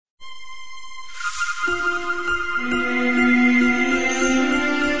Hello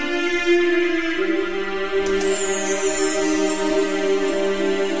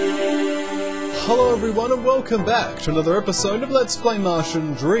everyone and welcome back to another episode of Let's Play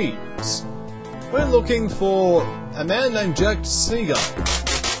Martian Dreams. We're looking for a man named Jack Cigar.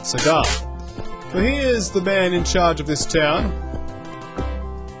 But he is the man in charge of this town.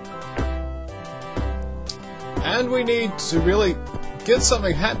 And we need to really get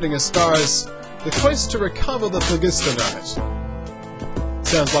something happening as far as the quest to recover the phlogistonite.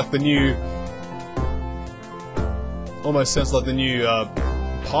 Sounds like the new... almost sounds like the new,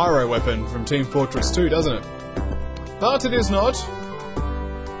 pyro weapon from Team Fortress 2, doesn't it? But it is not.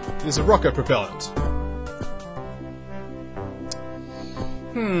 It is a rocket propellant.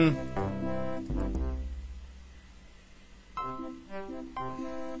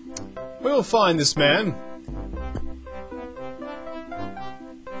 We'll find this man.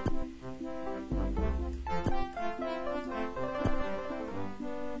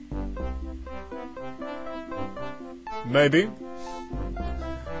 Maybe.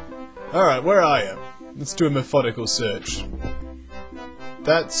 Alright, where are you? Let's do a methodical search.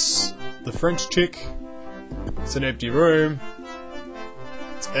 That's the French chick. It's an empty room.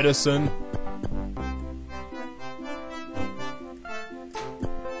 It's Edison.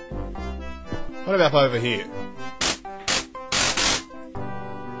 What about over here?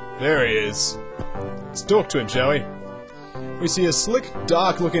 There he is. Let's talk to him, shall we? We see a slick,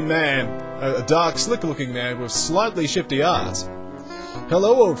 dark-looking man. A dark, slick-looking man with slightly shifty eyes.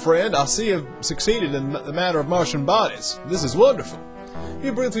 Hello, old friend. I see you've succeeded in the matter of Martian bodies. This is wonderful.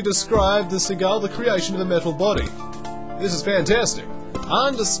 You briefly described the Seagull, the creation of a metal body. This is fantastic. I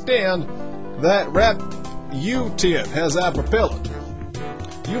understand that Raputian has our propellant.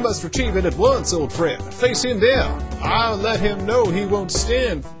 You must retrieve it at once, old friend. Face him down. I'll let him know he won't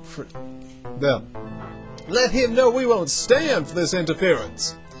stand for... Well, let him know we won't stand for this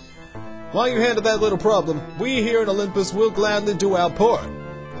interference. While you handle that little problem, we here in Olympus will gladly do our part.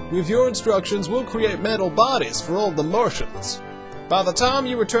 With your instructions, we'll create metal bodies for all the Martians. By the time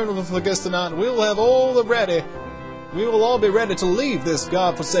you return with the phlogistonite, we will all be ready to leave this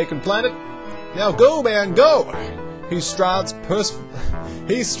godforsaken planet. Now go, man, go! He strides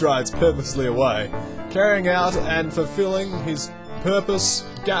purposely away, carrying out and fulfilling his purpose,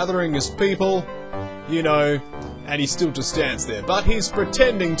 gathering his people, you know, and he still just stands there. But he's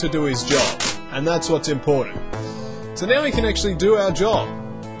pretending to do his job, and that's what's important. So now we can actually do our job,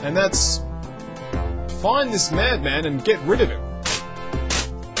 and that's find this madman and get rid of him.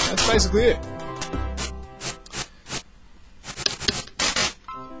 That's basically it.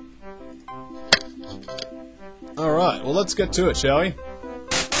 Alright, well let's get to it, shall we?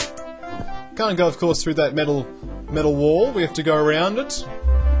 Can't go, of course, through that metal wall. We have to go around it.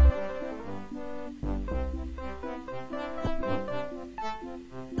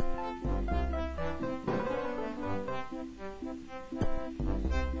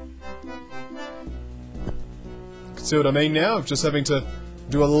 See what I mean now? Of just having to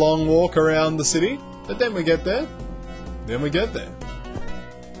do a long walk around the city. But then we get there. Then we get there.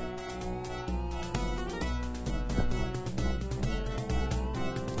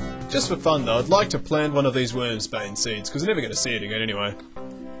 Just for fun though, I'd like to plant one of these wormsbane seeds, because I'm never going to see it again anyway.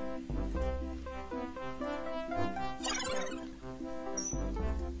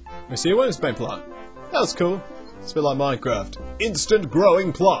 We see a wormsbane plant. That was cool. It's a bit like Minecraft. Instant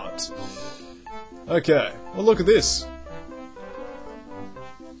growing plant. Okay, well look at this.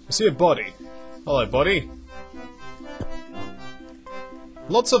 We see a body. Hello, body.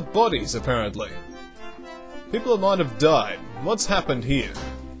 Lots of bodies, apparently. People might have died. What's happened here?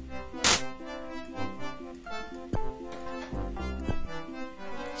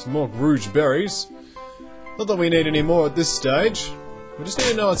 Some more rouge berries. Not that we need any more at this stage. We just need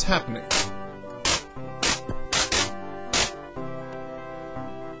to know what's happening.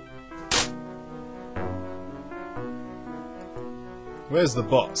 Where's the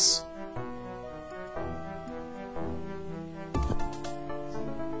boss?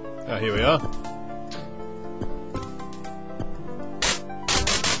 Ah, here we are.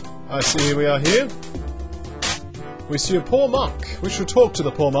 I see, here we are here. We see a poor monk. We shall talk to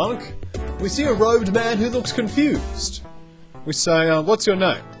the poor monk. We see a robed man who looks confused. We say, what's your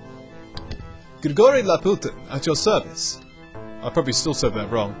name? Grigory Laputin, at your service. I probably still said that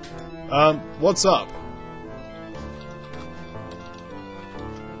wrong. What's up?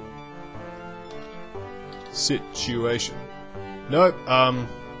 Situation. Nope,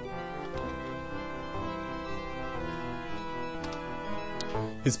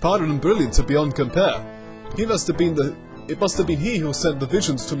 his pardon and brilliance are beyond compare. He must have been the It must have been he who sent the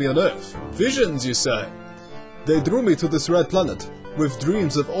visions to me on Earth. Visions, you say? They drew me to this red planet, with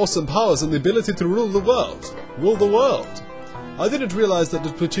dreams of awesome powers and the ability to rule the world. Rule the world. I didn't realize that the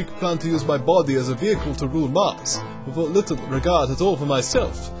Pachik planned to use my body as a vehicle to rule Mars, with little regard at all for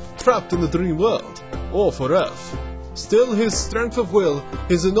myself, trapped in the dream world, or for Earth. Still, his strength of will,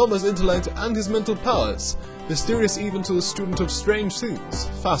 his enormous intellect, and his mental powers, mysterious even to a student of strange things,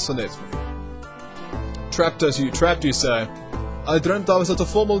 fascinate me. Trapped, you say? I dreamt I was at a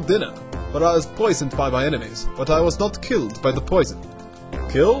formal dinner, but I was poisoned by my enemies, but I was not killed by the poison.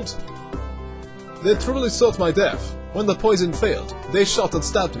 Killed? They truly sought my death. When the poison failed, they shot and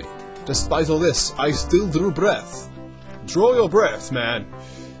stabbed me. Despite all this, I still drew breath. Draw your breath, man.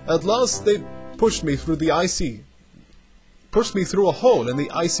 At last, they pushed me through a hole in the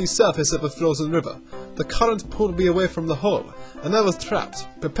icy surface of a frozen river. The current pulled me away from the hole, and I was trapped,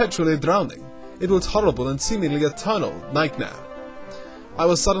 perpetually drowning. It was horrible and seemingly eternal nightmare. I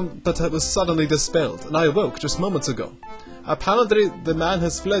was suddenly dispelled, and I awoke just moments ago. Apparently, the man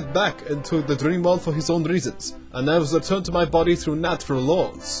has fled back into the dream world for his own reasons, and I was returned to my body through natural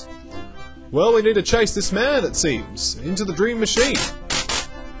laws. Well, we need to chase this man, it seems, into the dream machine.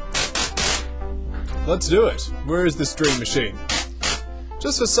 Let's do it. Where is this dream machine?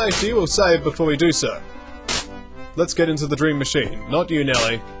 Just for safety, we'll save before we do so. Let's get into the dream machine. Not you,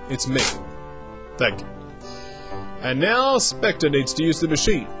 Nelly. It's me. Thank you. And now, Spectre needs to use the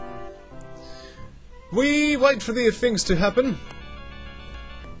machine. We wait for the things to happen.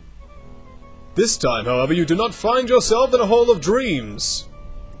 This time, however, you do not find yourself in a hall of dreams.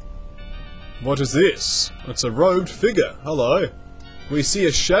 What is this? It's a robed figure. Hello. We see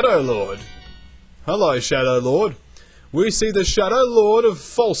a Shadowlord. Hello, Shadowlord. We see the Shadowlord of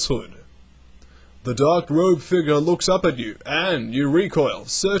falsehood. The dark robed figure looks up at you, and you recoil,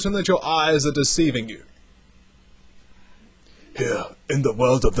 certain that your eyes are deceiving you. Here, in the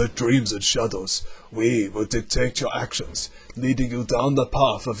world of the dreams and shadows, we will dictate your actions, leading you down the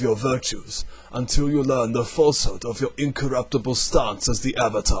path of your virtues, until you learn the falsehood of your incorruptible stance as the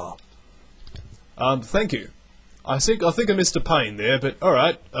Avatar. Thank you. I think I missed a pain there, but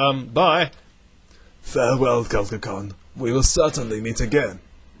alright, bye. Farewell, Kalkakan. We will certainly meet again.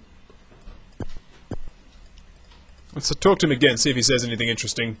 Let's talk to him again, see if he says anything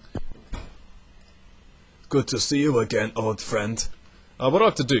interesting. Good to see you again, old friend. What do I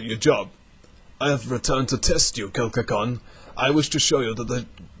have to do? Your job? I have returned to test you, Kalkakan. I wish to show you that the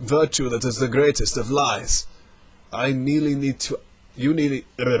virtue that is the greatest of lies. You nearly need to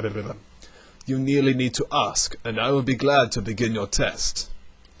ask, and I will be glad to begin your test.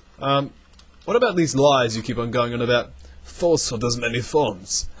 What about these lies you keep on going on about? Falsehood has many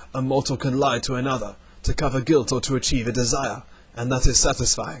forms. A mortal can lie to another, to cover guilt or to achieve a desire, and that is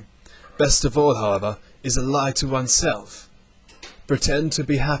satisfying. Best of all, however, is a lie to oneself. Pretend to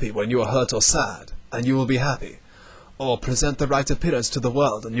be happy when you are hurt or sad, and you will be happy. Or present the right appearance to the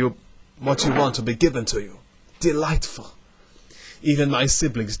world, and what you want will be given to you. Delightful! Even my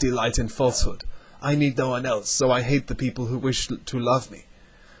siblings delight in falsehood. I need no one else, so I hate the people who wish to love me.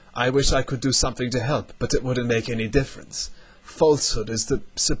 I wish I could do something to help, but it wouldn't make any difference. Falsehood is the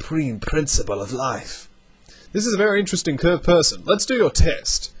supreme principle of life. This is a very interesting person. Let's do your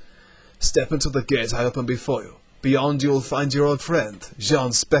test. Step into the gate I open before you. Beyond you will find your old friend,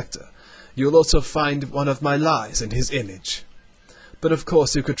 Jean Spectre. You will also find one of my lies in his image. But of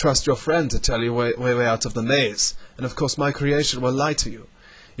course you could trust your friend to tell you way out of the maze, and of course my creation will lie to you.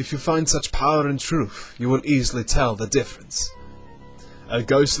 If you find such power and truth, you will easily tell the difference. A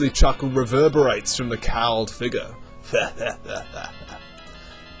ghostly chuckle reverberates from the cowled figure.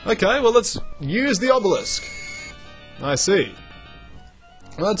 Okay, well let's use the obelisk. I see.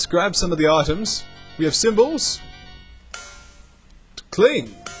 Let's grab some of the items. We have symbols.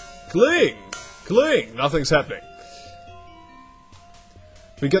 Cling! Cling! Cling! Nothing's happening.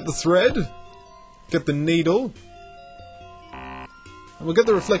 We get the thread, get the needle, and we'll get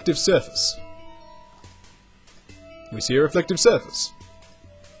the reflective surface. We see a reflective surface.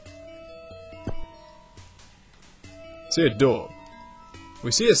 See a door.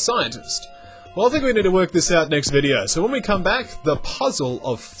 We see a scientist. Well, I think we need to work this out next video. So when we come back, the puzzle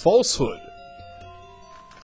of falsehood.